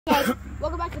Guys,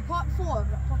 welcome back to part 4.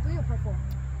 Part 3 or part 4?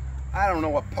 I don't know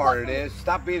what part it is.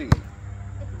 Stop beating me.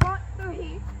 It's part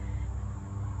 3.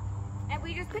 And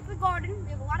we just picked the garden. We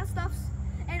have a lot of stuffs.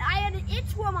 And I had an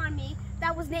inchworm on me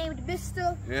that was named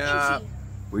Mr. Inchy.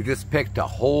 We just picked a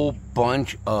whole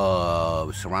bunch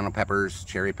of serrano peppers,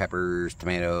 cherry peppers,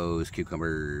 tomatoes,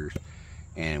 cucumbers,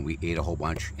 and we ate a whole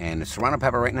bunch. And the serrano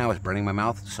pepper right now is burning my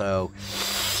mouth, so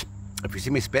if you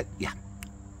see me spit, yeah.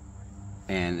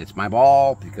 And it's my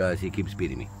ball because he keeps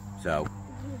beating me. So,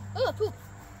 Oh, poop.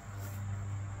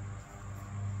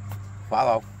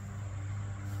 follow.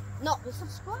 No, just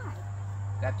subscribe.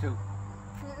 That too.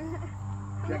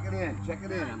 Check it in. Check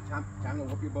it in. I'm time to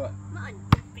whoop your butt. Not on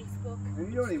Facebook.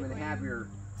 And you don't even have your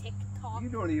TikTok. You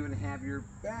don't even have your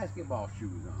basketball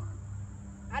shoes on.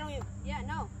 I don't even. Yeah,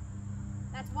 no.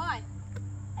 That's why.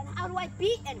 And how do I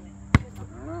beat anyway? I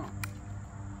don't know.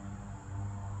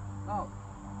 Oh,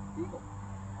 eagle.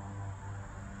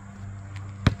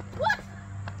 What?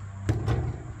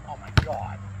 Oh my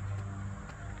God.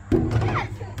 Yes!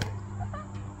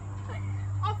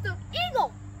 Off the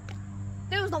eagle!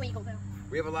 There was no eagle there.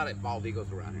 We have a lot of bald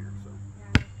eagles around here, so.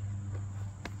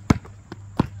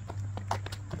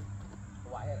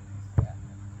 Oh, I had a piece of that.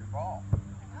 Your ball.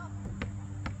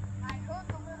 I heard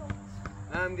the little.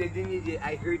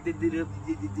 I heard the little.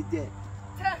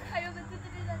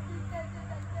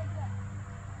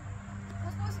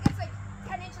 We're supposed to get like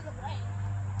 10 inches of rain.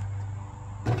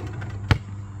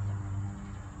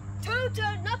 2-0.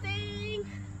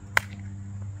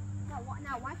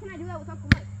 Now, why can't I do that without the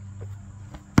light?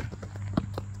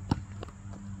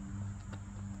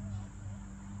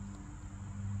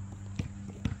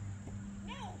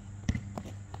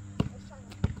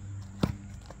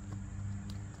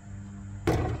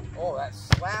 Oh, that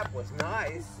slap was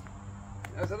nice.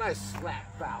 That was a nice slap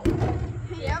foul.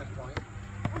 Yep.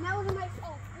 And that was a nice,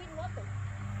 sweet nothing.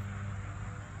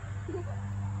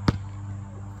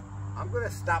 I'm going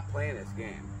to stop playing this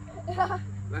game.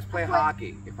 Let's play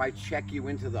hockey. If I check you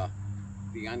into the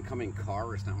oncoming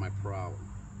car, it's not my problem.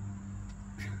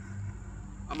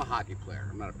 I'm a hockey player.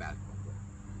 I'm not a basketball player.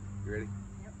 You ready?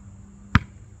 Yep.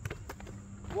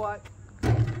 What?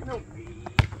 No way.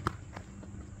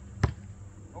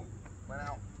 Oh, went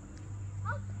out.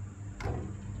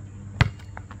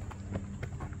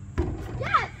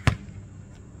 Yes!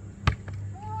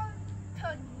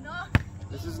 4-0.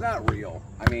 This is not real.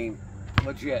 I mean,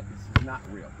 legit. This is not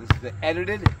real. This is the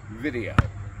edited video.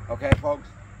 Okay, folks?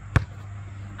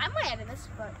 I might edit this,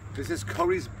 but. This is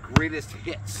Cody's greatest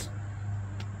hits.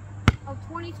 Of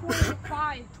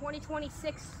 2025,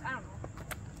 2026, I don't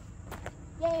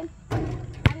know. Game.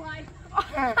 I lied.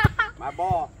 My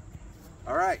ball.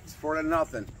 All right, it's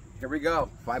 4-0. Here we go.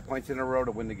 5 points in a row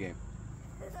to win the game.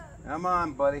 Come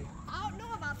on, buddy. I don't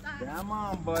know about that. Come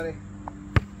on, buddy.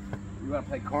 You want to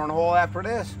play cornhole after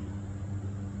this?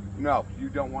 No, you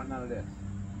don't want none of this.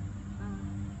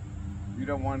 You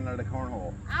don't want none of the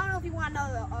cornhole. I don't know if you want to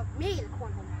know of me, the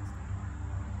cornhole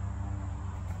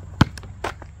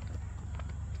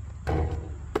master.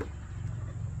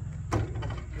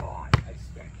 God, I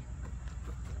stink.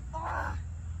 Ah.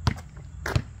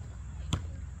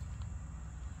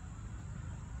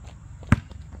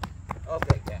 I'll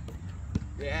take that.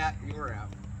 Yeah, you were out.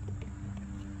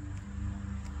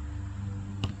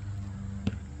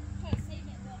 Can't save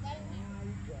it, though. That is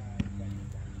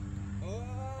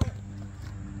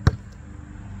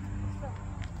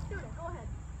Shoot it, go ahead.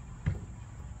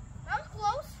 That was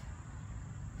close.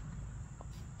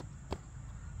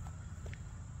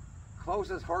 Close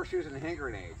as horseshoes and hand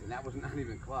grenades, and that was not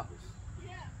even close.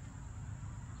 Yeah.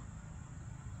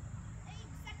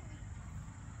 Exactly.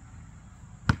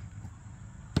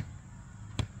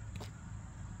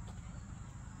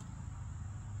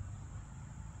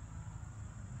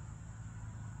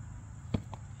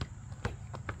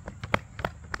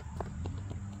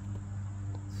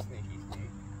 Sneaky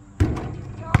sneak.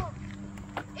 No.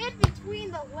 In between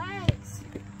the legs.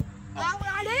 That was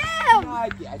on him. I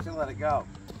should have let it go.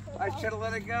 I should have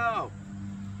let it go.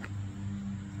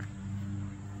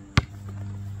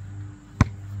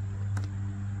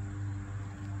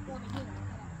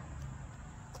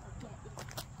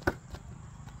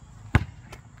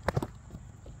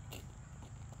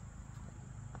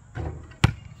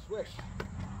 Swish.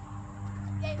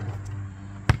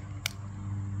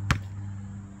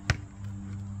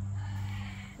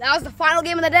 That was the final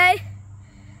game of the day.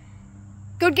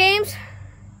 Good games.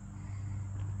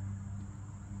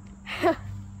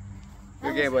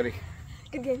 Good game, buddy.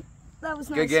 Good game. That was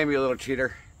nice. Good game, you little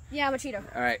cheater. Yeah, I'm a cheater.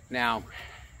 All right, now,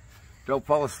 don't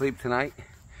fall asleep tonight,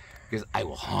 because I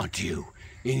will haunt you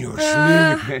in your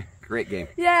sleep. Great game.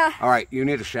 Yeah. All right, you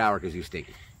need a shower because you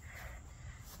stinky.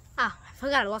 Ah, I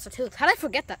forgot I lost a tooth. How did I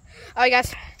forget that? All right,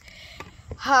 guys.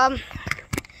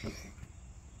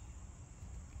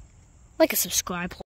 Like and subscribe.